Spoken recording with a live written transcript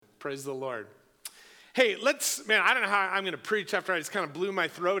Praise the Lord. Hey, I don't know how I'm going to preach after I just kind of blew my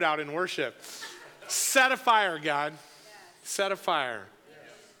throat out in worship. Set a fire, God. Set a fire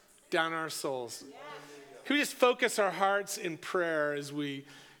down our souls. Can we just focus our hearts in prayer as we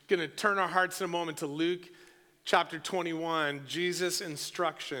going to turn our hearts in a moment to Luke chapter 21, Jesus'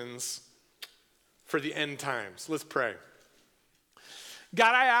 instructions for the end times. Let's pray.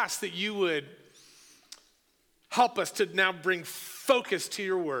 God, I ask that you would help us to now bring focus to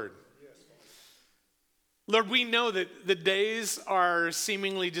your word. Lord, we know that the days are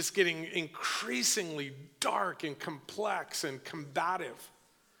seemingly just getting increasingly dark and complex and combative,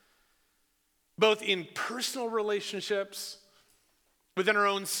 both in personal relationships, within our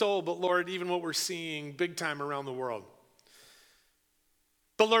own soul, but Lord, even what we're seeing big time around the world.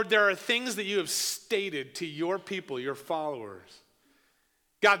 But Lord, there are things that you have stated to your people, your followers,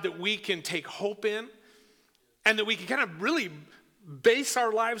 God, that we can take hope in and that we can kind of really base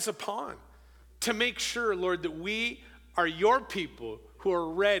our lives upon to make sure, Lord, that we are your people who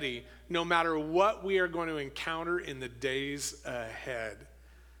are ready no matter what we are going to encounter in the days ahead.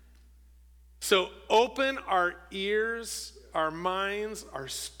 So open our ears, our minds, our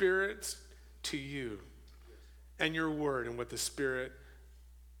spirits to you and your word and what the Spirit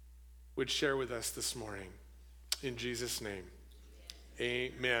would share with us this morning. In Jesus' name,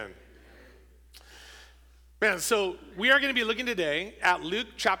 amen. Man, so we are going to be looking today at Luke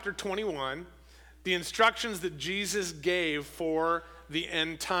chapter 21, the instructions that Jesus gave for the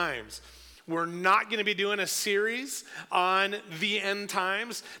end times. We're not going to be doing a series on the end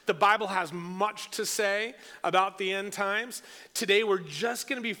times. The Bible has much to say about the end times. Today we're just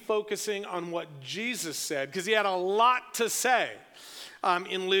going to be focusing on what Jesus said, because he had a lot to say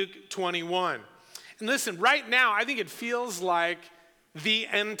in Luke 21. And listen, right now I think it feels like the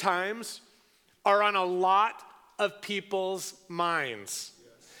end times are on a lot of people's minds.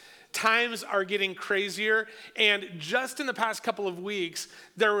 Times are getting crazier, and just in the past couple of weeks,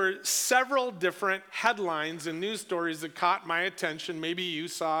 there were several different headlines and news stories that caught my attention. Maybe you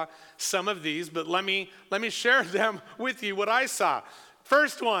saw some of these, but let me share them with you, what I saw.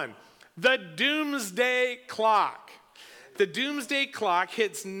 First one, the doomsday clock. The doomsday clock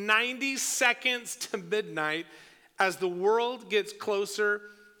hits 90 seconds to midnight as the world gets closer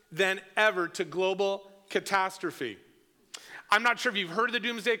than ever to global catastrophe. I'm not sure if you've heard of the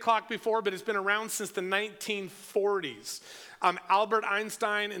doomsday clock before, but it's been around since the 1940s. Albert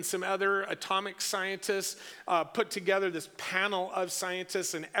Einstein and some other atomic scientists put together this panel of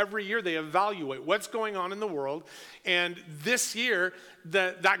scientists, and every year they evaluate what's going on in the world. And this year,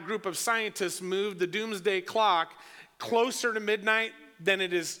 that group of scientists moved the doomsday clock closer to midnight than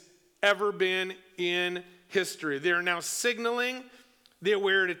it has ever been in history. They are now signaling that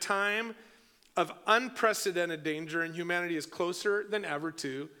we're at a time of unprecedented danger, and humanity is closer than ever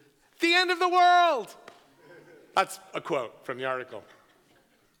to the end of the world. That's a quote from the article.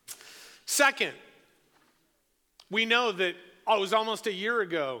 Second, we know that it was almost a year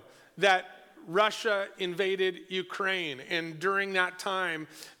ago that Russia invaded Ukraine, and during that time,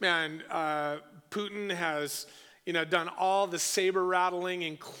 Putin has done all the saber rattling,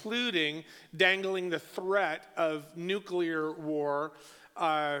 including dangling the threat of nuclear war,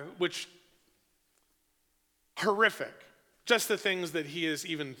 which horrific. Just the things that he has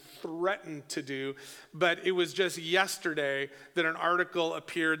even threatened to do. But it was just yesterday that an article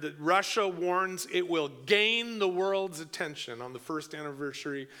appeared that Russia warns it will gain the world's attention on the first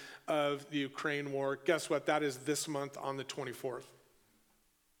anniversary of the Ukraine war. Guess what? That is this month on the 24th.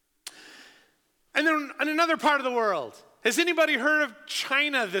 And then in another part of the world, has anybody heard of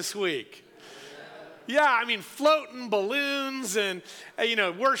China this week? Yeah, floating balloons, and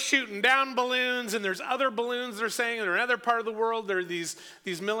we're shooting down balloons, and there's other balloons they're saying that are in another part of the world. There are these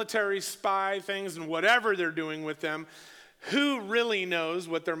military spy things, and whatever they're doing with them. Who really knows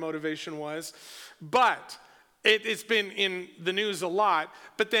what their motivation was? But it's been in the news a lot.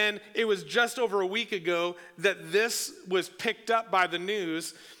 But then it was just over a week ago that this was picked up by the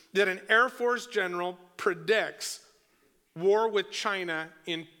news that an Air Force general predicts war with China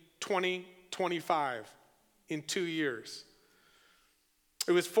in 2025, in 2 years.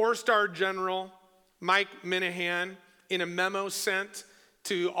 It was 4-star General Mike Minihan in a memo sent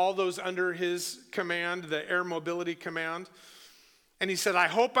to all those under his command, the Air Mobility Command. And he said, I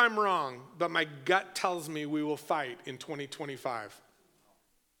hope I'm wrong, but my gut tells me we will fight in 2025.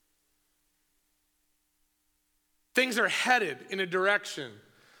 Things are headed in a direction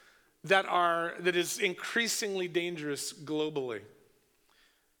that is increasingly dangerous globally.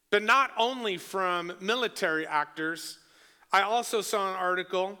 But not only from military actors, I also saw an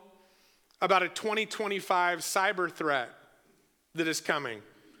article about a 2025 cyber threat that is coming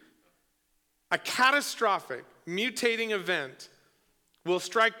A catastrophic, mutating event will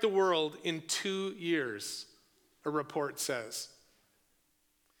strike the world in 2 years, a report says.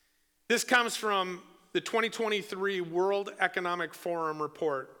 This comes from the 2023 World Economic Forum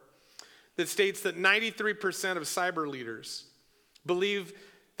report that states that 93% of cyber leaders believe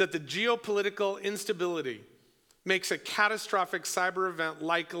that the geopolitical instability makes a catastrophic cyber event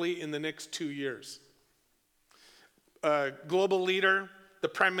likely in the next 2 years. A global leader, the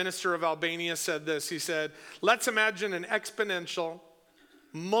Prime Minister of Albania, said this. He said, "Let's imagine an exponential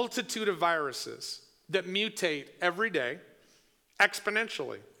multitude of viruses that mutate every day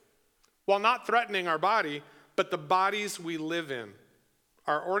exponentially, while not threatening our body, but the bodies we live in,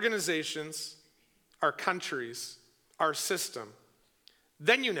 our organizations, our countries, our system.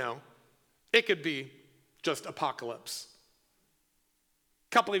 Then it could be just apocalypse."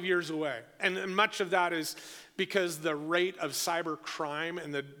 A couple of years away. And much of that is because the rate of cyber crime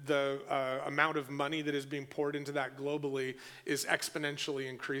and the amount of money that is being poured into that globally is exponentially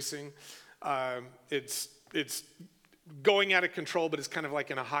increasing. It's going out of control, but it's kind of like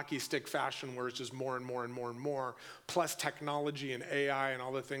in a hockey stick fashion where it's just more and more and more and more. Plus technology and AI and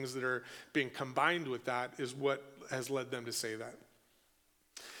all the things that are being combined with that is what has led them to say that.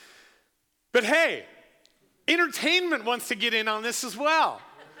 But hey, entertainment wants to get in on this as well.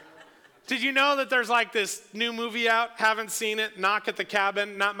 Did you know that there's like this new movie out? Haven't seen it. Knock at the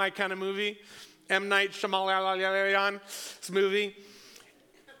Cabin. Not my kind of movie. M. Night Shyamalan's movie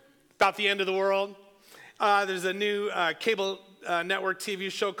about the end of the world. There's a new cable network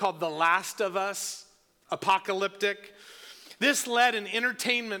TV show called The Last of Us, apocalyptic. This led an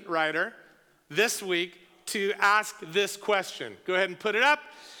entertainment writer this week to ask this question. Go ahead and put it up.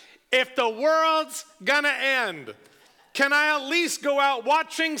 If the world's gonna end, can I at least go out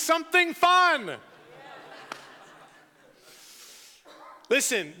watching something fun?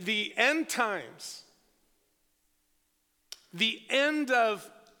 Listen, the end times, the end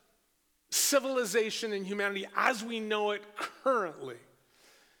of civilization and humanity as we know it currently,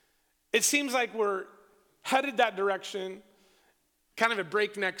 it seems like we're headed that direction kind of at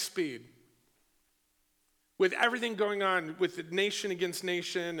breakneck speed. With everything going on with nation against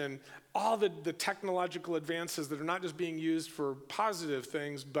nation and all the technological advances that are not just being used for positive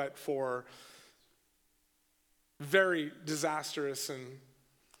things, but for very disastrous and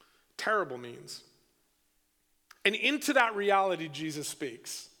terrible means. And into that reality, Jesus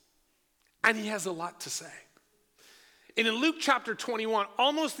speaks. And he has a lot to say. And in Luke chapter 21,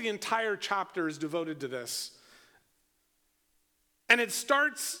 almost the entire chapter is devoted to this. And it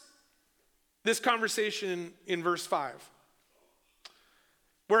starts this conversation in verse 5,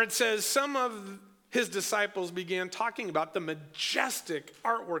 where it says, some of his disciples began talking about the majestic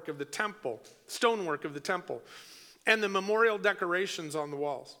artwork of the temple, stonework of the temple, and the memorial decorations on the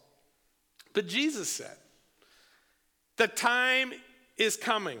walls. But Jesus said, the time is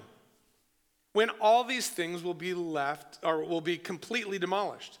coming when all these things will be left or will be completely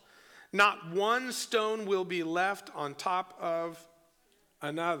demolished. Not one stone will be left on top of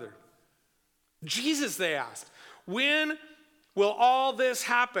another. Jesus, they asked, when will all this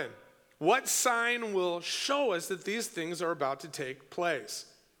happen? What sign will show us that these things are about to take place?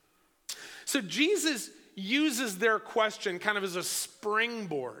 So Jesus uses their question kind of as a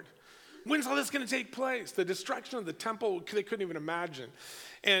springboard. When's all this going to take place? The destruction of the temple, they couldn't even imagine.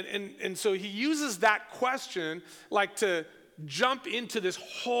 And so he uses that question like to jump into this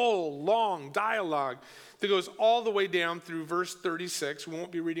whole long dialogue that goes all the way down through verse 36. We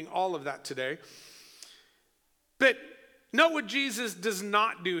won't be reading all of that today. But note what Jesus does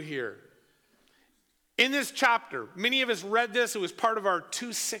not do here. In this chapter, many of us read this. It was part of our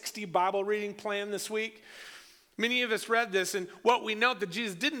 260 Bible reading plan this week. Many of us read this, and what we note that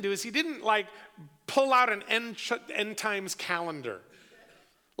Jesus didn't do is he didn't like pull out an end times calendar,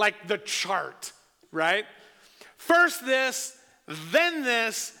 like the chart, right? First this,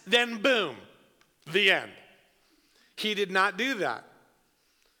 then boom, the end. He did not do that.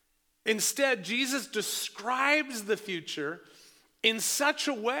 Instead, Jesus describes the future in such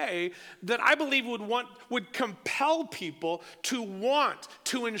a way that I believe would compel people to want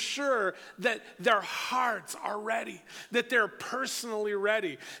to ensure that their hearts are ready, that they're personally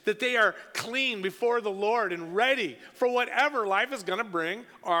ready, that they are clean before the Lord and ready for whatever life is going to bring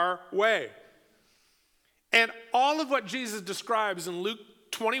our way. And all of what Jesus describes in Luke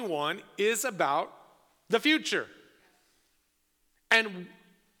 21 is about the future. And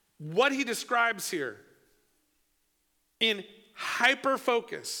what he describes here in hyper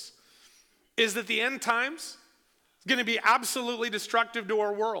focus is that the end times is going to be absolutely destructive to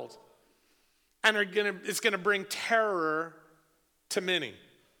our world, and it's going to bring terror to many.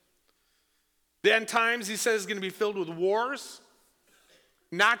 The end times, he says, is going to be filled with wars,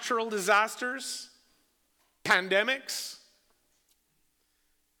 natural disasters, pandemics,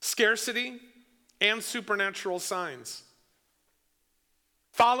 scarcity, and supernatural signs.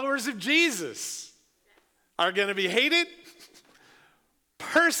 Followers of Jesus are going to be hated,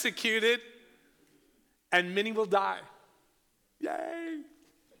 persecuted, and many will die. Yay!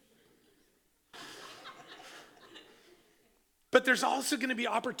 But there's also going to be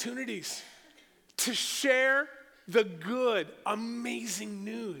opportunities to share the good, amazing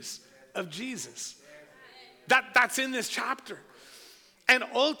news of Jesus. That's in this chapter. And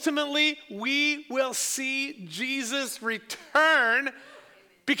ultimately, we will see Jesus return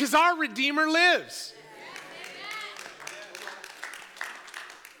because our Redeemer lives.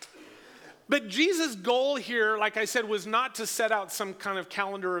 But Jesus' goal here, like I said, was not to set out some kind of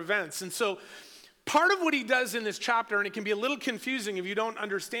calendar events. And so part of what he does in this chapter, and it can be a little confusing if you don't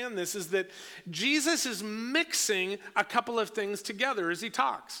understand this, is that Jesus is mixing a couple of things together as he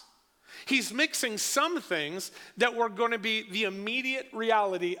talks. He's mixing some things that were going to be the immediate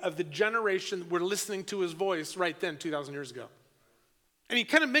reality of the generation that were listening to his voice right then, 2,000 years ago. And he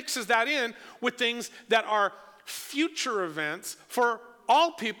kind of mixes that in with things that are future events for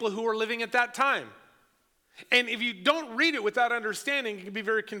all people who are living at that time. And if you don't read it with that understanding, it can be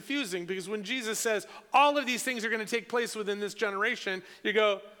very confusing, because when Jesus says all of these things are going to take place within this generation, you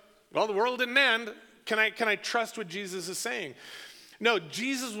go, well, the world didn't end. Can I trust what Jesus is saying? No,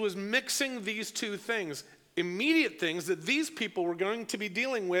 Jesus was mixing these two things, immediate things that these people were going to be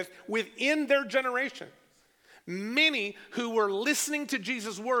dealing with within their generation. Many who were listening to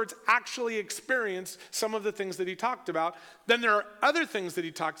Jesus' words actually experienced some of the things that he talked about. Then there are other things that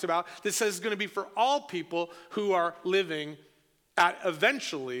he talks about that says it's going to be for all people who are living at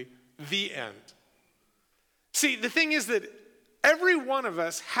eventually the end. See, the thing is that every one of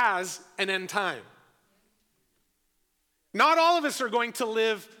us has an end time. Not all of us are going to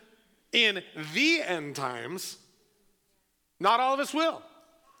live in the end times. Not all of us will.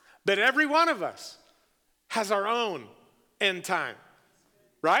 But every one of us has our own end time,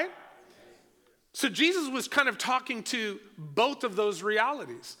 right? So Jesus was kind of talking to both of those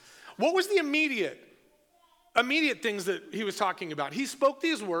realities. What was the immediate things that he was talking about? He spoke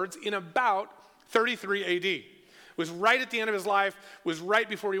these words in about 33 AD. It was right at the end of his life, was right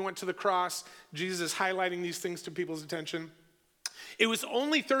before he went to the cross. Jesus is highlighting these things to people's attention. It was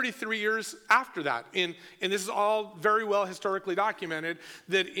only 33 years after that, and this is all very well historically documented,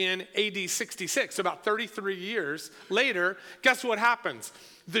 that in AD 66, about 33 years later, guess what happens?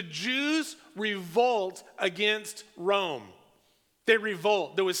 The Jews revolt against Rome. They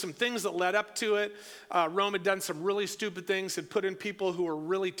revolt. There was some things that led up to it. Rome had done some really stupid things, had put in people who were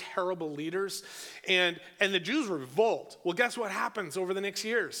really terrible leaders, and the Jews revolt. Well, guess what happens over the next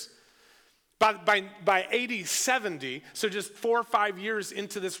years? By AD 70, so just 4 or 5 years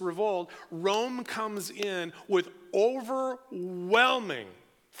into this revolt, Rome comes in with overwhelming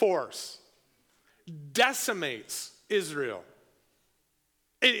force, decimates Israel.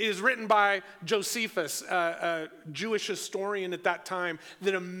 It is written by Josephus, a Jewish historian at that time,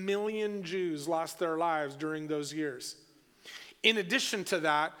 that 1 million Jews lost their lives during those years. In addition to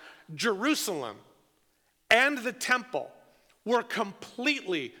that, Jerusalem and the temple were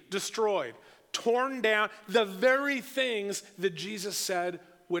completely destroyed, torn down. The very things that Jesus said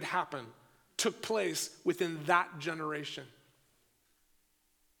would happen took place within that generation.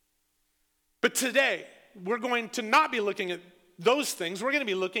 But today, we're going to not be looking at those things. We're going to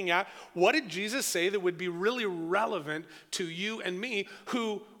be looking at what did Jesus say that would be really relevant to you and me,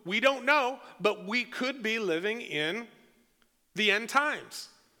 who we don't know, but we could be living in the end times,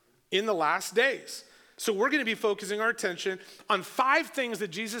 in the last days. So we're going to be focusing our attention on 5 things that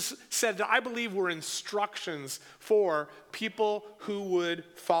Jesus said that I believe were instructions for people who would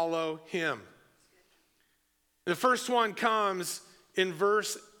follow him. The first one comes in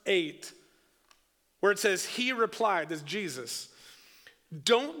verse 8, where it says, he replied, that's Jesus,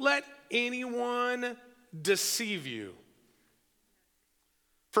 don't let anyone deceive you.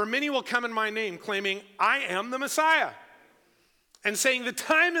 For many will come in my name, claiming, I am the Messiah, and saying, the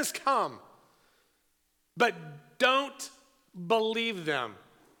time has come. But don't believe them.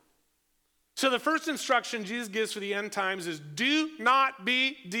 So the first instruction Jesus gives for the end times is do not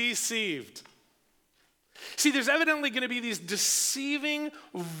be deceived. See, there's evidently going to be these deceiving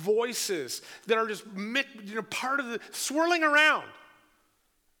voices that are just part of the swirling around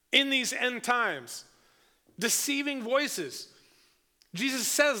in these end times. Deceiving voices. Jesus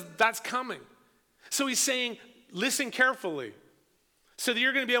says that's coming. So he's saying, listen carefully, so that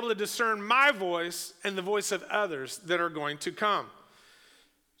you're going to be able to discern my voice and the voice of others that are going to come.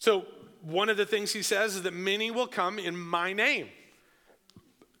 So one of the things he says is that many will come in my name,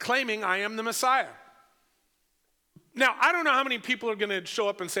 claiming I am the Messiah. Now, I don't know how many people are going to show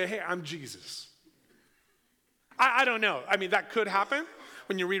up and say, hey, I'm Jesus. I don't know. I mean, that could happen.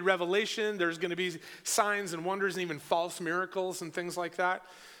 When you read Revelation, there's going to be signs and wonders and even false miracles and things like that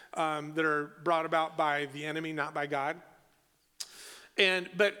that are brought about by the enemy, not by God.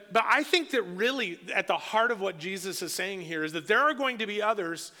 But I think that really at the heart of what Jesus is saying here is that there are going to be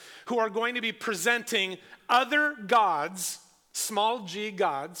others who are going to be presenting other gods, small g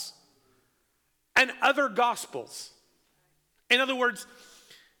gods, and other gospels. In other words,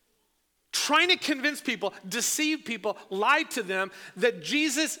 trying to convince people, deceive people, lie to them that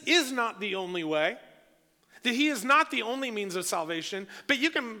Jesus is not the only way, that he is not the only means of salvation, but you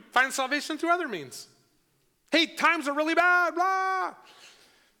can find salvation through other means. Hey, times are really bad, blah.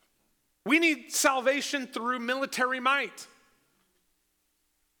 We need salvation through military might.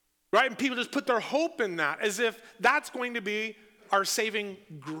 Right? And people just put their hope in that as if that's going to be our saving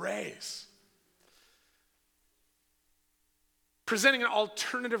grace. Presenting an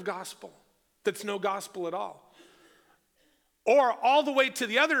alternative gospel that's no gospel at all. Or all the way to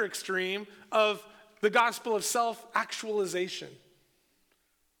the other extreme of the gospel of self-actualization.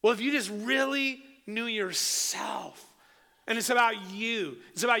 Well, if you just really knew yourself, and it's about you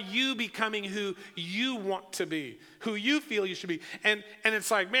becoming who you want to be, who you feel you should be. And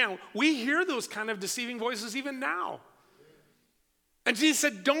it's like, man, we hear those kind of deceiving voices even now. And Jesus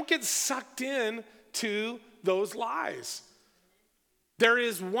said, don't get sucked in to those lies. There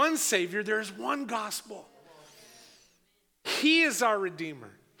is one Savior, there is one gospel. He is our Redeemer.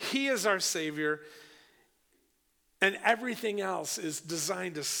 He is our Savior. And everything else is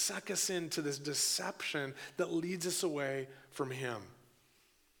designed to suck us into this deception that leads us away from him.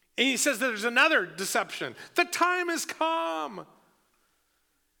 And he says that there's another deception. The time has come.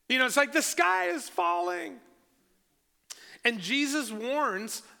 You know, it's like the sky is falling. And Jesus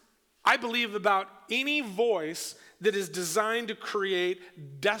warns, I believe, about any voice that is designed to create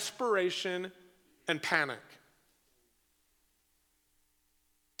desperation and panic.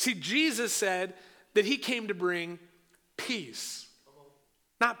 See, Jesus said that he came to bring peace,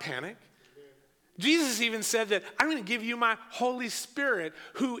 not panic. Jesus even said that I'm going to give you my Holy Spirit,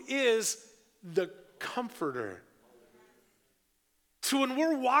 who is the comforter. So when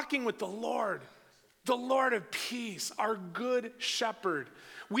we're walking with the Lord of peace, our good shepherd,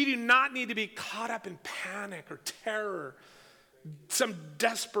 we do not need to be caught up in panic or terror, some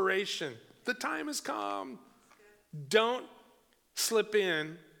desperation. The time has come. Don't slip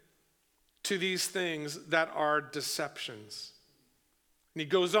in to these things that are deceptions. And he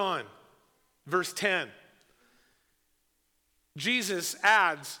goes on, verse 10. Jesus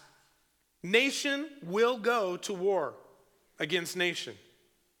adds, nation will go to war against nation,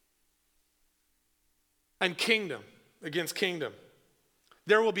 and kingdom against kingdom.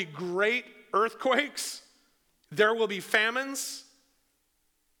 There will be great earthquakes, there will be famines,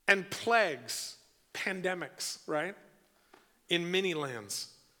 and plagues, pandemics, right? In many lands.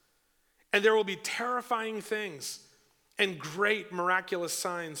 And there will be terrifying things and great miraculous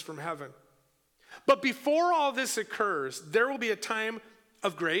signs from heaven. But before all this occurs, there will be a time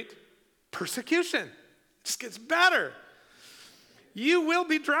of great persecution. It just gets better. You will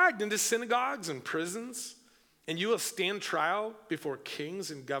be dragged into synagogues and prisons, and you will stand trial before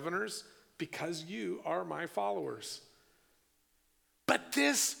kings and governors because you are my followers. But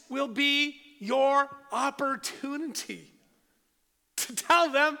this will be your opportunity to tell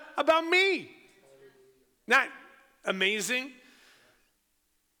them about me. Not amazing?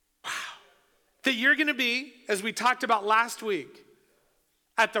 Wow. That you're going to be, as we talked about last week,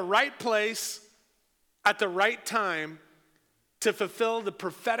 at the right place, at the right time to fulfill the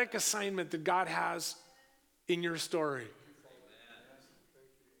prophetic assignment that God has in your story.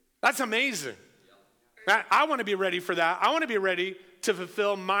 That's amazing. I want to be ready for that. I want to be ready to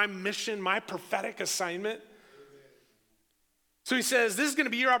fulfill my mission, my prophetic assignment. So he says, this is going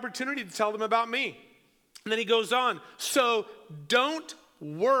to be your opportunity to tell them about me. And then he goes on, so don't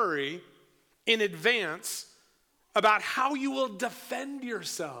worry in advance about how you will defend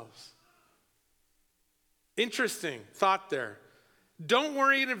yourselves. Interesting thought there. Don't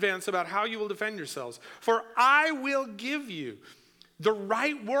worry in advance about how you will defend yourselves, for I will give you the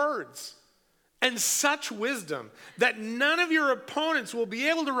right words and such wisdom that none of your opponents will be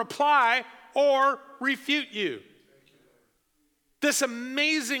able to reply or refute you. This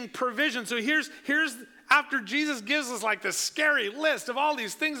amazing provision. So here's after Jesus gives us like this scary list of all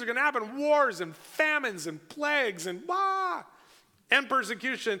these things that are going to happen, wars and famines and plagues and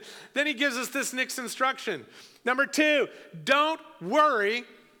persecution. Then he gives us this next instruction. Number 2, don't worry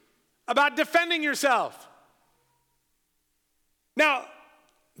about defending yourself. Now,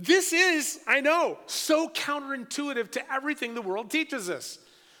 this is, I know, so counterintuitive to everything the world teaches us.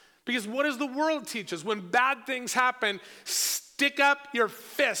 Because what does the world teach us? When bad things happen, stick up your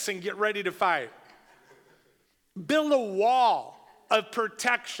fists and get ready to fight. Build a wall of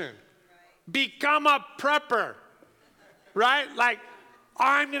protection. Become a prepper, right? Like,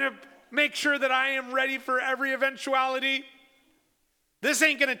 I'm going to make sure that I am ready for every eventuality. This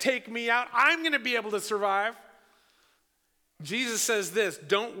ain't going to take me out. I'm going to be able to survive. Jesus says this,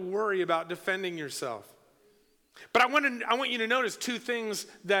 don't worry about defending yourself. But I want you to notice two things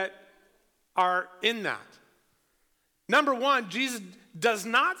that are in that. Number one, Jesus does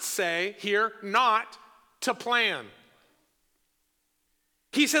not say here not to plan.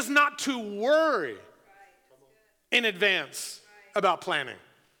 He says not to worry in advance about planning.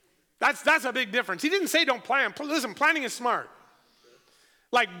 That's a big difference. He didn't say don't plan. Listen, planning is smart.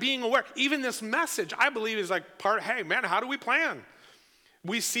 Like being aware. Even this message, I believe, is like hey man, how do we plan?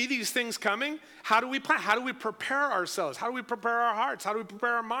 We see these things coming. How do we plan? How do we prepare ourselves? How do we prepare our hearts? How do we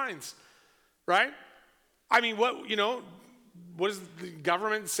prepare our minds? Right? I mean, what is the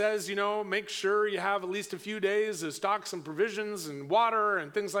government says, make sure you have at least a few days of stock some provisions and water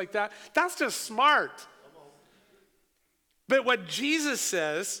and things like that. That's just smart. But what Jesus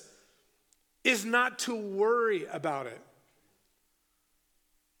says is not to worry about it.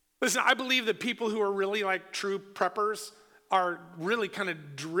 Listen, I believe that people who are really like true preppers are really kind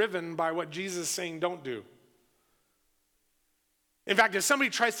of driven by what Jesus is saying don't do. In fact, if somebody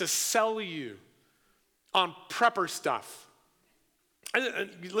tries to sell you on prepper stuff,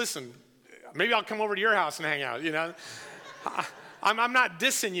 listen, maybe I'll come over to your house and hang out, I'm not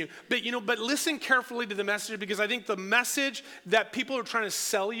dissing you, but listen carefully to the message, because I think the message that people are trying to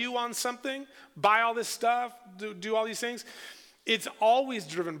sell you on something, buy all this stuff, do all these things, it's always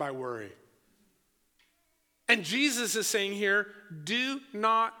driven by worry. And Jesus is saying here, do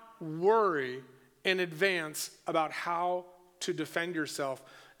not worry in advance about how to defend yourself.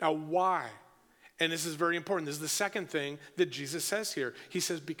 Now, why? And this is very important. This is the second thing that Jesus says here. He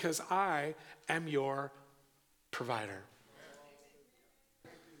says, because I am your provider.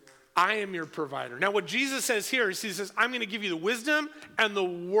 I am your provider. Now, what Jesus says here is he says, I'm going to give you the wisdom and the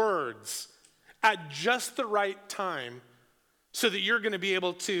words at just the right time so that you're going to be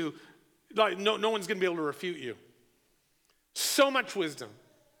able to, no one's going to be able to refute you. So much wisdom.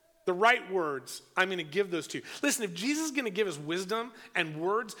 The right words, I'm going to give those to you. Listen, if Jesus is going to give us wisdom and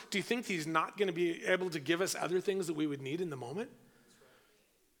words, do you think he's not going to be able to give us other things that we would need in the moment?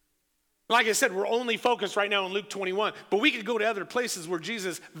 Like I said, we're only focused right now on Luke 21, but we could go to other places where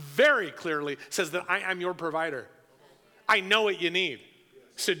Jesus very clearly says that I am your provider. I know what you need,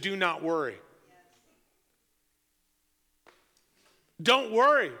 so do not worry. Don't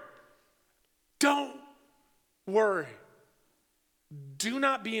worry. Don't worry. Do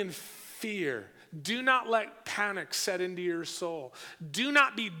not be in fear. Do not let panic set into your soul. Do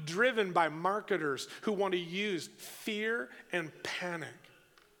not be driven by marketers who want to use fear and panic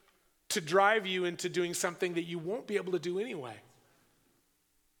to drive you into doing something that you won't be able to do anyway.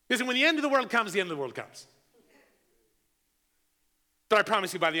 Because when the end of the world comes, the end of the world comes. But I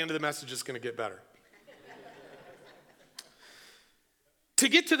promise you, by the end of the message, it's going to get better. To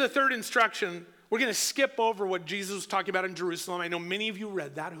get to the third instruction, we're going to skip over what Jesus was talking about in Jerusalem. I know many of you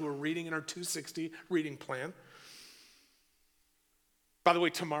read that who are reading in our 260 reading plan. By the way,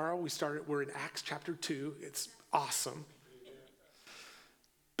 tomorrow we're in Acts chapter 2. It's awesome.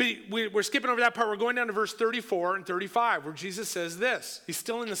 But we're skipping over that part. We're going down to verse 34 and 35 where Jesus says this. He's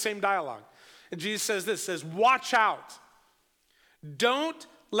still in the same dialogue. And Jesus says this, says, watch out. Don't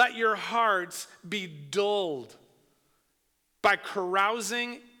let your hearts be dulled by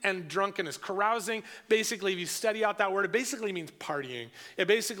carousing and drunkenness. Carousing, basically, if you study out that word, it basically means partying. It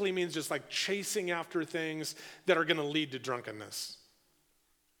basically means just like chasing after things that are going to lead to drunkenness.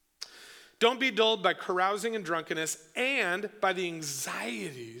 Don't be dulled by carousing and drunkenness and by the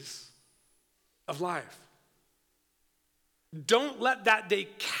anxieties of life. Don't let that day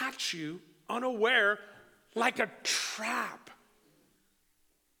catch you unaware like a trap.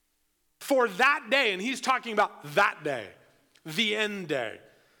 For that day, and he's talking about that day, the end day.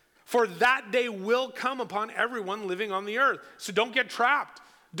 For that day will come upon everyone living on the earth. So don't get trapped.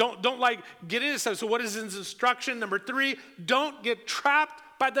 Don't like get into stuff. So what is his instruction? Number 3, don't get trapped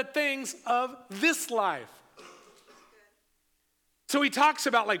by the things of this life. So he talks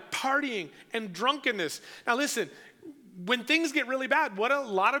about like partying and drunkenness. Now listen, when things get really bad, what a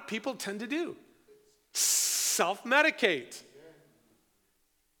lot of people tend to do? Self-medicate.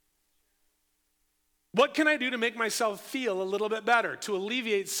 What can I do to make myself feel a little bit better, to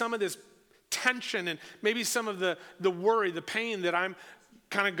alleviate some of this tension and maybe some of the worry, the pain that I'm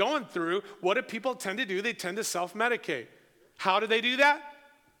kind of going through? What do people tend to do? They tend to self-medicate. How do they do that?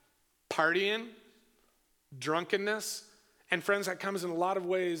 Partying, drunkenness. And friends, that comes in a lot of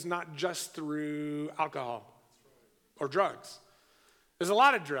ways, not just through alcohol or drugs. There's a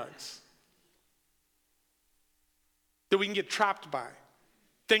lot of drugs that we can get trapped by,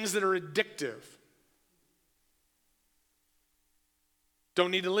 things that are addictive.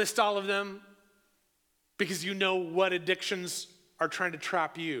 Don't need to list all of them because you know what addictions are trying to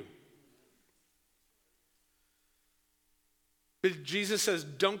trap you. But Jesus says,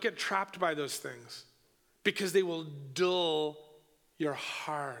 don't get trapped by those things because they will dull your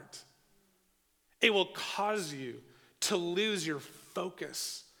heart. It will cause you to lose your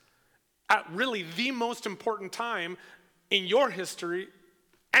focus at really the most important time in your history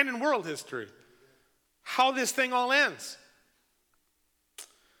and in world history. How this thing all ends.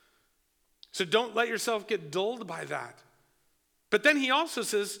 So don't let yourself get dulled by that. But then he also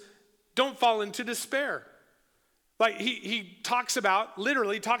says, don't fall into despair. Like he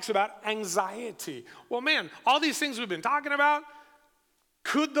literally talks about anxiety. Well, man, all these things we've been talking about,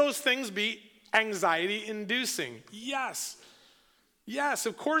 could those things be anxiety inducing? Yes. Yes,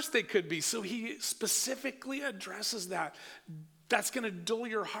 of course they could be. So he specifically addresses that. That's going to dull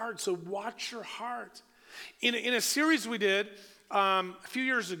your heart. So watch your heart. In a series we did a few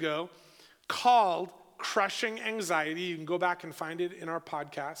years ago, called Crushing Anxiety. You can go back and find it in our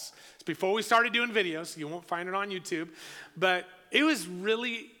podcasts. It's before we started doing videos. You won't find it on YouTube. But it was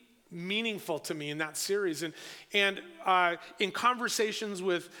really meaningful to me in that series. And in conversations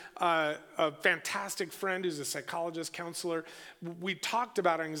with a fantastic friend who's a psychologist, counselor, we talked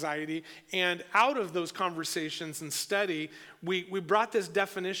about anxiety. And out of those conversations and study, we brought this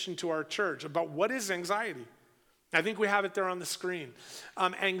definition to our church about what is anxiety. I think we have it there on the screen.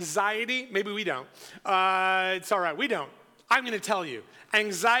 Anxiety, maybe we don't. It's all right, we don't. I'm going to tell you.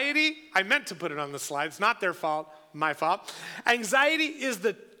 Anxiety, I meant to put it on the slide. It's not their fault, my fault. Anxiety is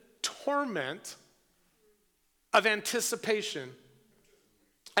the torment of anticipation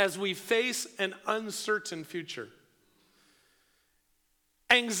as we face an uncertain future.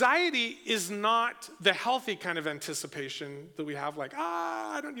 Anxiety is not the healthy kind of anticipation that we have, like,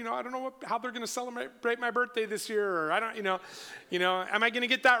 I don't know how they're going to celebrate my birthday this year, or I don't, am I going to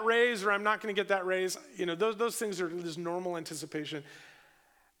get that raise, or I'm not going to get that raise? Those things are this normal anticipation.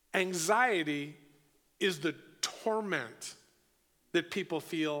 Anxiety is the torment that people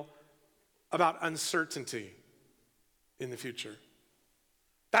feel about uncertainty in the future.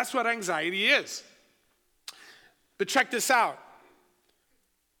 That's what anxiety is. But check this out.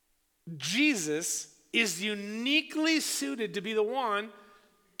 Jesus is uniquely suited to be the one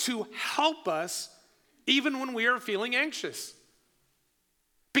to help us even when we are feeling anxious.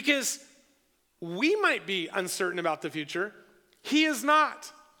 Because we might be uncertain about the future. He is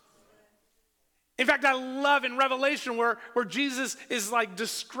not. In fact, I love in Revelation where Jesus is like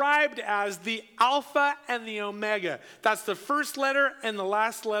described as the Alpha and the Omega. That's the first letter and the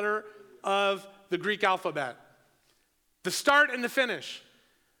last letter of the Greek alphabet. The start and the finish.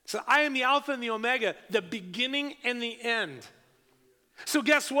 So I am the Alpha and the Omega, the beginning and the end. So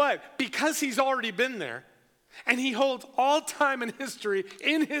guess what? Because he's already been there, and he holds all time and history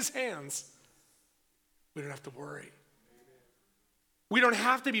in his hands, we don't have to worry. We don't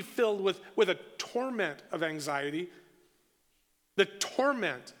have to be filled with a torment of anxiety, the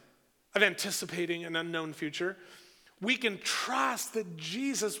torment of anticipating an unknown future. We can trust that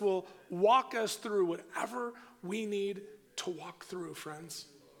Jesus will walk us through whatever we need to walk through, friends.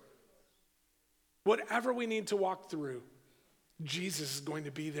 Whatever we need to walk through, Jesus is going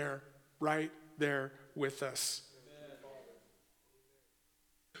to be there, right there with us.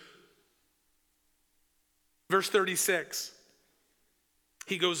 Verse 36,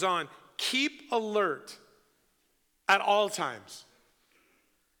 he goes on, keep alert at all times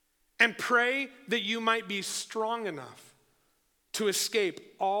and pray that you might be strong enough to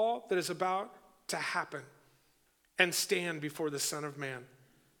escape all that is about to happen and stand before the Son of Man.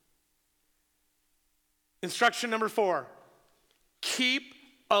 Instruction number 4, keep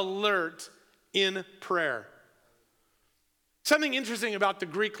alert in prayer. Something interesting about the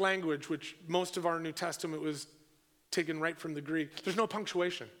Greek language, which most of our New Testament was taken right from the Greek, there's no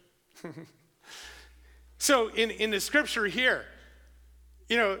punctuation. So in the scripture here,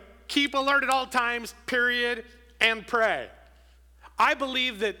 keep alert at all times, period, and pray. I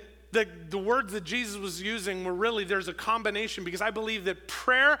believe that the words that Jesus was using were really, there's a combination, because I believe that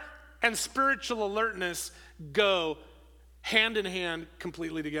prayer and spiritual alertness go hand in hand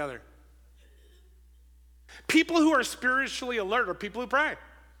completely together. People who are spiritually alert are people who pray.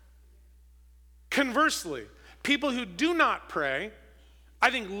 Conversely, people who do not pray,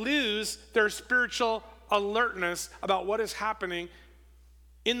 I think, lose their spiritual alertness about what is happening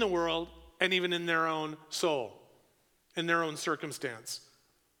in the world and even in their own soul, in their own circumstance.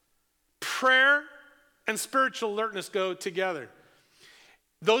 Prayer and spiritual alertness go together.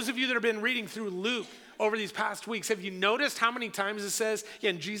 Those of you that have been reading through Luke over these past weeks, have you noticed how many times it says,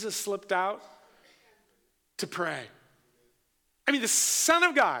 and Jesus slipped out to pray? I mean, the Son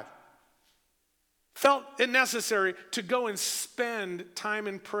of God felt it necessary to go and spend time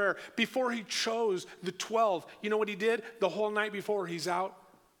in prayer before he chose the 12. You know what he did? The whole night before, he's out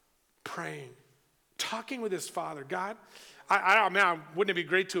praying, talking with his Father. God, wouldn't it be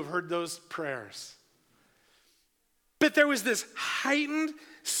great to have heard those prayers? But there was this heightened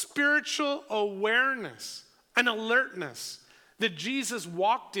spiritual awareness and alertness that Jesus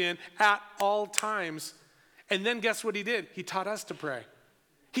walked in at all times. And then guess what he did? He taught us to pray.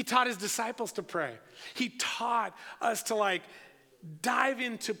 He taught his disciples to pray. He taught us to dive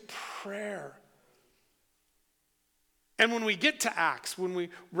into prayer. And when we get to Acts,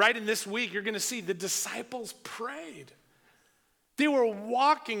 right in this week, you're going to see the disciples prayed. They were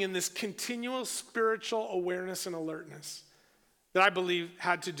walking in this continual spiritual awareness and alertness that I believe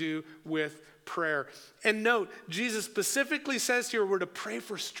had to do with prayer. And note, Jesus specifically says here we're to pray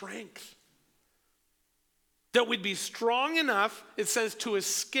for strength. That we'd be strong enough, it says, to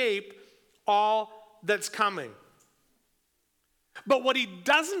escape all that's coming. But what he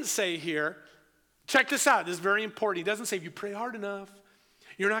doesn't say here, check this out, this is very important. He doesn't say if you pray hard enough,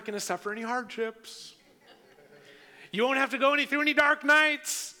 you're not going to suffer any hardships. You won't have to go through any dark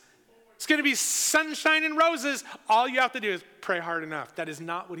nights. It's going to be sunshine and roses. All you have to do is pray hard enough. That is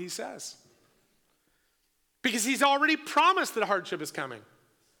not what he says. Because he's already promised that hardship is coming.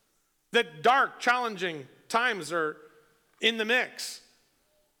 That dark, challenging times are in the mix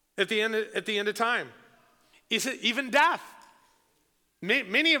at the end of time. He said, even death.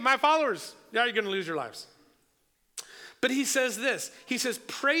 Many of my followers, you're going to lose your lives. But he says this. He says,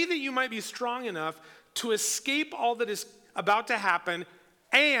 pray that you might be strong enough to escape all that is about to happen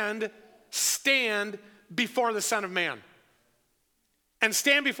and stand before the Son of Man. And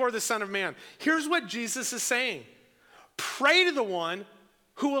stand before the Son of Man. Here's what Jesus is saying. Pray to the one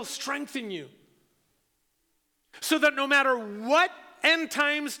who will strengthen you. So that no matter what end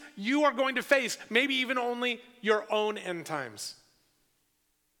times you are going to face, maybe even only your own end times.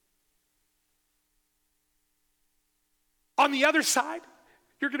 On the other side,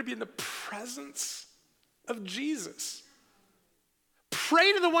 you're going to be in the presence of Jesus.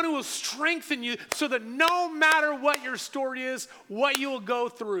 Pray to the one who will strengthen you so that no matter what your story is, what you will go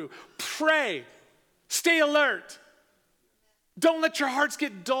through, pray. Stay alert. Don't let your hearts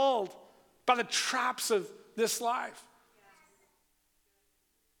get dulled by the traps of this life.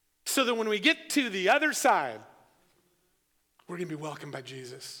 So that when we get to the other side, we're going to be welcomed by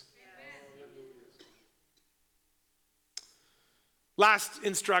Jesus. Last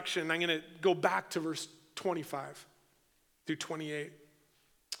instruction, I'm going to go back to verse 25 through 28.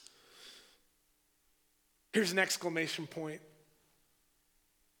 Here's an exclamation point.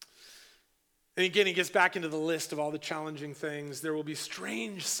 And again, he gets back into the list of all the challenging things. There will be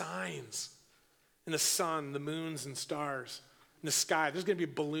strange signs in the sun, the moons and stars, in the sky. There's going to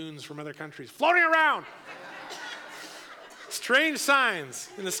be balloons from other countries floating around. Strange signs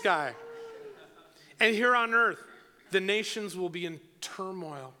in the sky. And here on earth, the nations will be in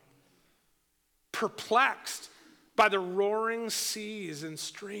turmoil, perplexed by the roaring seas and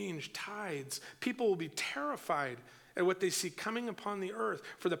strange tides. People will be terrified at what they see coming upon the earth,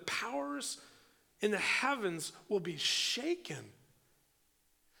 for the powers in the heavens will be shaken.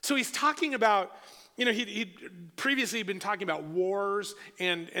 So he's talking about, he'd previously been talking about wars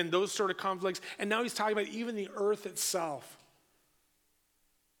and those sort of conflicts, and now he's talking about even the earth itself.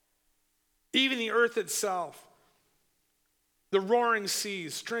 Even the earth itself. The roaring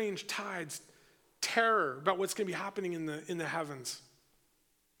seas, strange tides, terror about what's going to be happening in the heavens.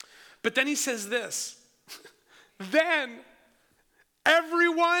 But then he says this, then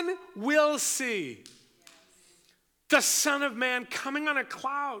everyone will see the Son of Man coming on a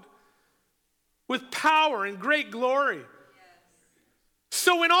cloud with power and great glory.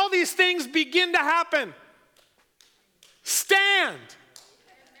 So when all these things begin to happen, stand,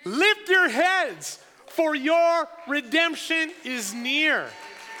 lift your heads, for your redemption is near.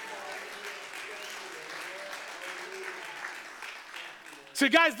 So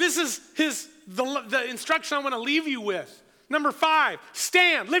guys, this is the instruction I want to leave you with. Number 5,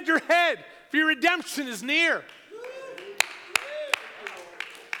 stand, lift your head, for your redemption is near.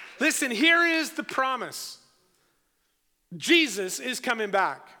 Listen, here is the promise. Jesus is coming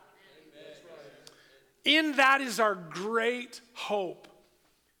back. In that is our great hope.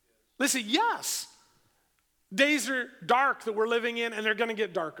 Listen, yes, days are dark that we're living in, and they're going to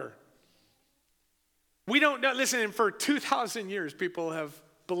get darker. We don't know, listen, and for 2,000 years, people have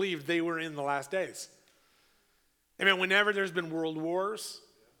believed they were in the last days. I mean, whenever there's been world wars,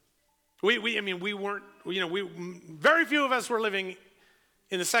 we weren't, very few of us were living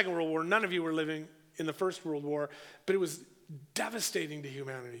in the Second World War. None of you were living in the First World War, but it was devastating to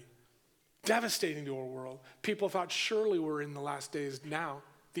humanity, devastating to our world. People thought, surely we're in the last days now.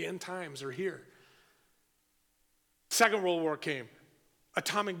 The end times are here. Second World War came.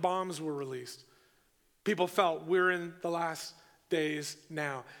 Atomic bombs were released. People felt we're in the last days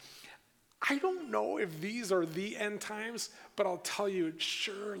now. I don't know if these are the end times, but I'll tell you, it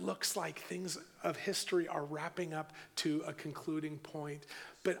sure looks like things of history are wrapping up to a concluding point.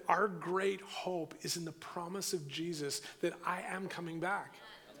 But our great hope is in the promise of Jesus that I am coming back.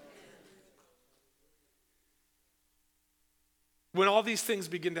 When all these things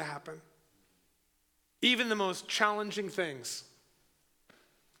begin to happen, even the most challenging things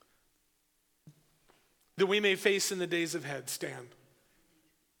that we may face in the days ahead, stand.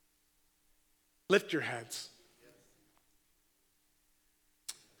 Lift your heads.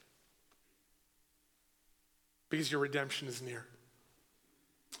 Because your redemption is near.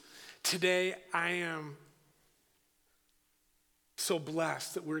 Today, I am so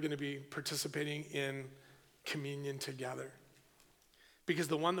blessed that we're going to be participating in communion together. Because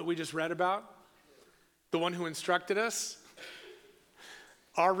the one that we just read about, the one who instructed us,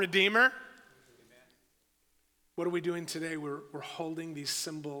 our Redeemer, what are we doing today? We're holding these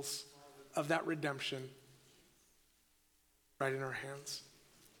symbols of that redemption right in our hands.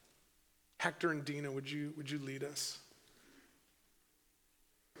 Hector and Dina, would you lead us?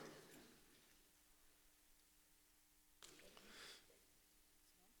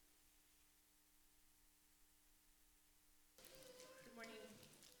 Good morning.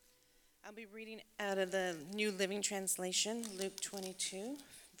 I'll be reading out of the New Living Translation, Luke 22,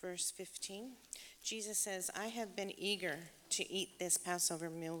 verse 15. Jesus says, I have been eager to eat this Passover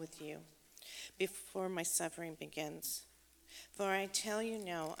meal with you before my suffering begins. For I tell you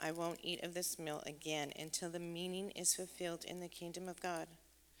now, I won't eat of this meal again until the meaning is fulfilled in the kingdom of God.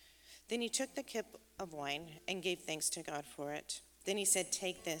 Then he took the cup of wine and gave thanks to God for it. Then he said,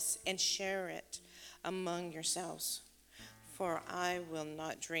 take this and share it among yourselves. For I will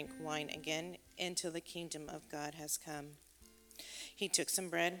not drink wine again until the kingdom of God has come. He took some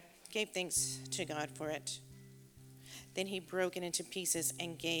bread, gave thanks to God for it. Then he broke it into pieces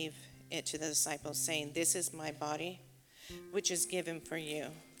and gave it to the disciples, saying, this is my body, which is given for you.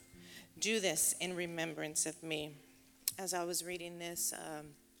 Do this in remembrance of me. As I was reading this,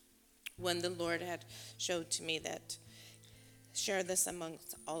 when the Lord had showed to me that share this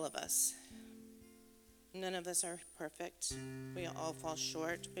amongst all of us. None of us are perfect. We all fall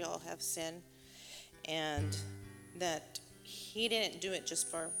short. We all have sin. And that he didn't do it just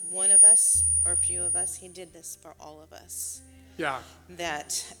for one of us or a few of us. He did this for all of us. Yeah.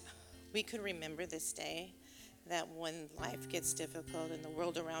 That we could remember this day, that when life gets difficult and the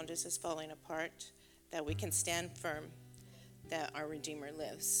world around us is falling apart, that we can stand firm, that our Redeemer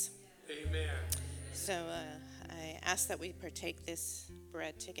lives. Amen. So I ask that we partake this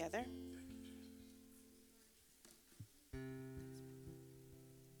bread together.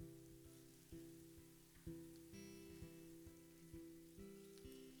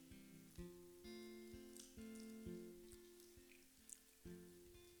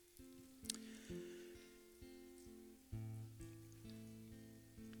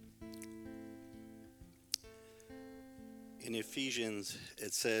 In Ephesians,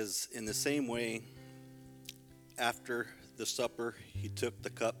 it says, in the same way, after the supper, he took the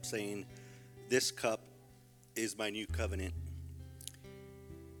cup, saying, this cup is my new covenant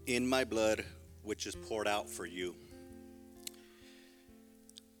in my blood, which is poured out for you.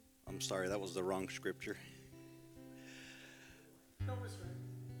 I'm sorry, that was the wrong scripture.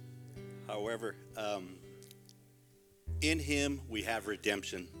 However, in him we have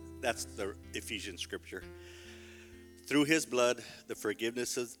redemption. That's the Ephesians scripture. Through his blood, the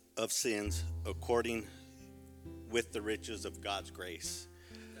forgiveness of sins, according with the riches of God's grace.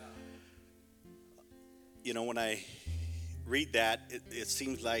 You know, when I read that, it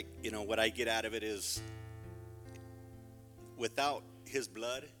seems like, what I get out of it is, without his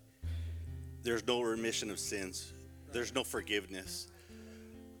blood, there's no remission of sins. There's no forgiveness.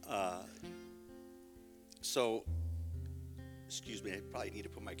 So, excuse me, I probably need to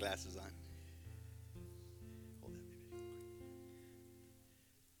put my glasses on.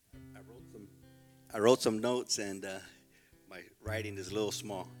 I wrote some notes, and writing is a little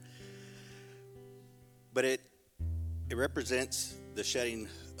small. But it represents the shedding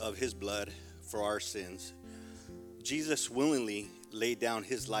of his blood for our sins. Jesus willingly laid down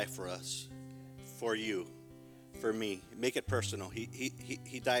his life for us, for you, for me. Make it personal.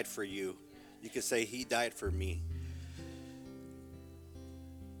 He died for you. You could say he died for me.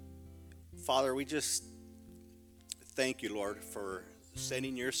 Father, we just thank you, Lord, for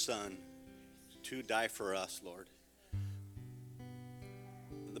sending your son to die for us, Lord.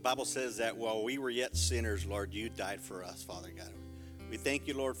 The Bible says that while we were yet sinners, Lord, you died for us, Father God. We thank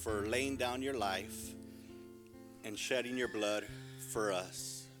you, Lord, for laying down your life and shedding your blood for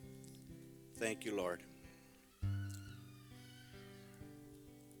us. Thank you, Lord.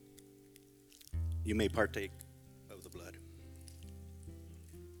 You may partake of the blood.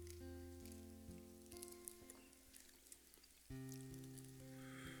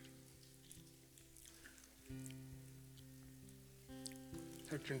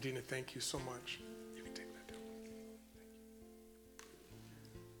 Dr. Dina, thank you so much. You can take that down.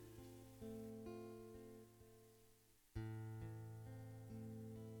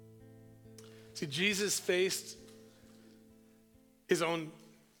 See, Jesus faced his own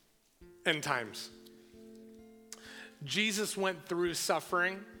end times. Jesus went through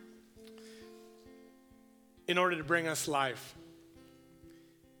suffering in order to bring us life.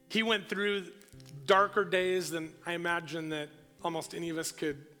 He went through darker days than I imagine that almost any of us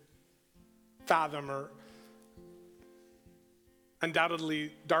could fathom, or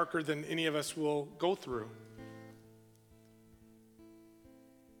undoubtedly darker than any of us will go through.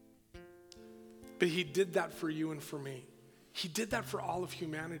 But he did that for you and for me. He did that for all of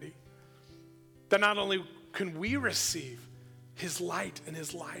humanity. That not only can we receive his light and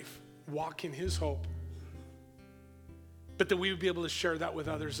his life, walk in his hope, but that we would be able to share that with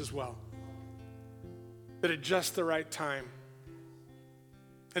others as well. That at just the right time,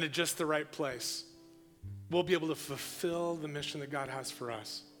 and at just the right place, we'll be able to fulfill the mission that God has for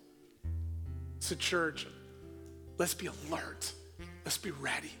us. So church, let's be alert. Let's be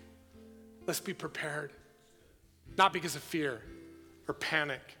ready. Let's be prepared. Not because of fear or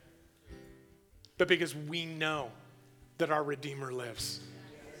panic, but because we know that our Redeemer lives.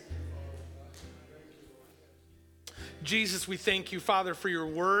 Jesus, we thank you, Father, for your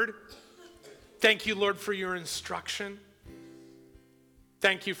word. Thank you, Lord, for your instruction.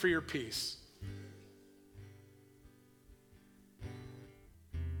 Thank you for your peace.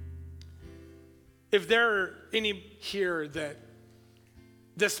 If there are any here that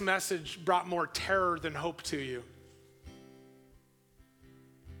this message brought more terror than hope to you,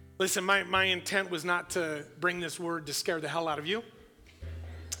 listen, my intent was not to bring this word to scare the hell out of you.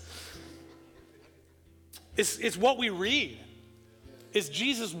 It's what we read. It's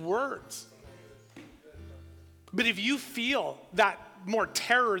Jesus' words. But if you feel that more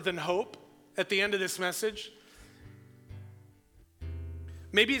terror than hope at the end of this message,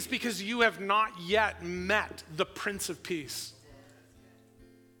 maybe it's because you have not yet met the Prince of Peace,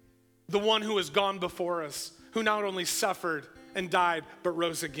 the one who has gone before us, who not only suffered and died, but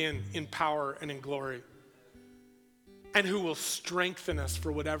rose again in power and in glory, and who will strengthen us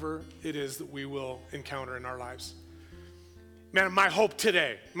for whatever it is that we will encounter in our lives. Man, my hope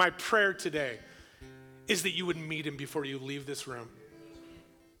today, my prayer today, is that you would meet him before you leave this room.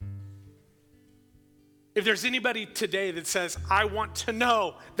 If there's anybody today that says, I want to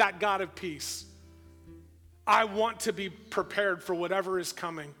know that God of peace, I want to be prepared for whatever is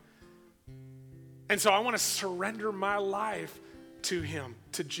coming, and so I want to surrender my life to him,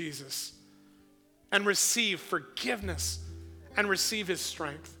 to Jesus, and receive forgiveness and receive his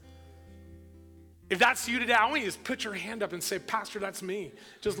strength. If that's you today, I want you to just put your hand up and say, Pastor, that's me.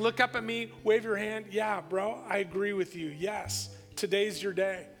 Just look up at me, wave your hand. Yeah, bro, I agree with you. Yes, today's your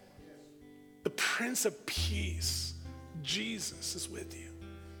day. The Prince of Peace, Jesus, is with you.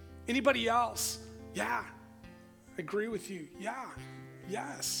 Anybody else? Yeah, I agree with you. Yeah,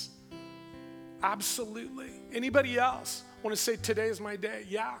 yes, absolutely. Anybody else want to say, today is my day?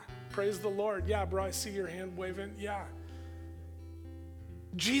 Yeah, praise the Lord. Yeah, bro, I see your hand waving. Yeah.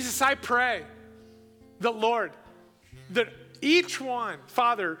 Jesus, I pray that, Lord, that each one,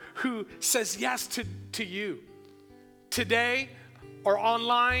 Father, who says yes to you today or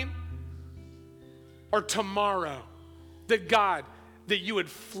online or tomorrow, that God, that you would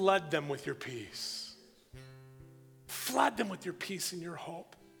flood them with your peace. Flood them with your peace and your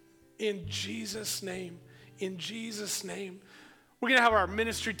hope. In Jesus' name, in Jesus' name. We're going to have our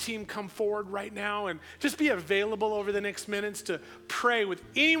ministry team come forward right now and just be available over the next minutes to pray with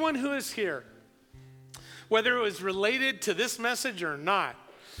anyone who is here, whether it was related to this message or not.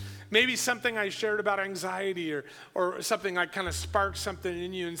 Maybe something I shared about anxiety or something I kind of sparked something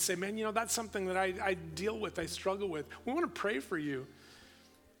in you and say, man, that's something that I deal with, I struggle with. We want to pray for you.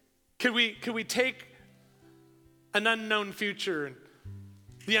 Could we take an unknown future and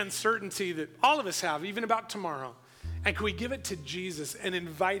the uncertainty that all of us have, even about tomorrow, and can we give it to Jesus and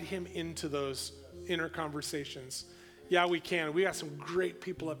invite him into those inner conversations? Yeah, we can. We got some great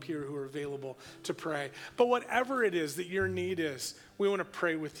people up here who are available to pray. But whatever it is that your need is, we want to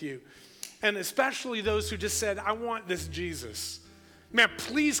pray with you. And especially those who just said, I want this Jesus. Man,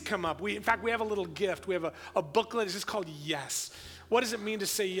 please come up. In fact, we have a little gift. We have a booklet. It's just called Yes. What does it mean to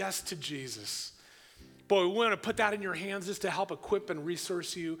say yes to Jesus? Boy, we want to put that in your hands just to help equip and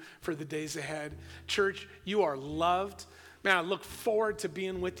resource you for the days ahead. Church, you are loved. Man, I look forward to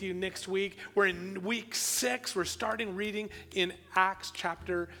being with you next week. We're in week 6. We're starting reading in Acts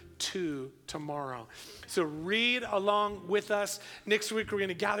chapter 2 tomorrow. So read along with us. Next week, we're going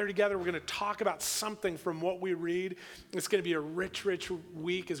to gather together. We're going to talk about something from what we read. It's going to be a rich, rich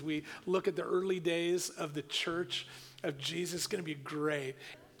week as we look at the early days of the church of Jesus. It's going to be great.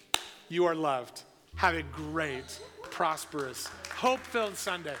 You are loved. Have a great, prosperous, hope-filled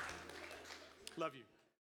Sunday. Love you.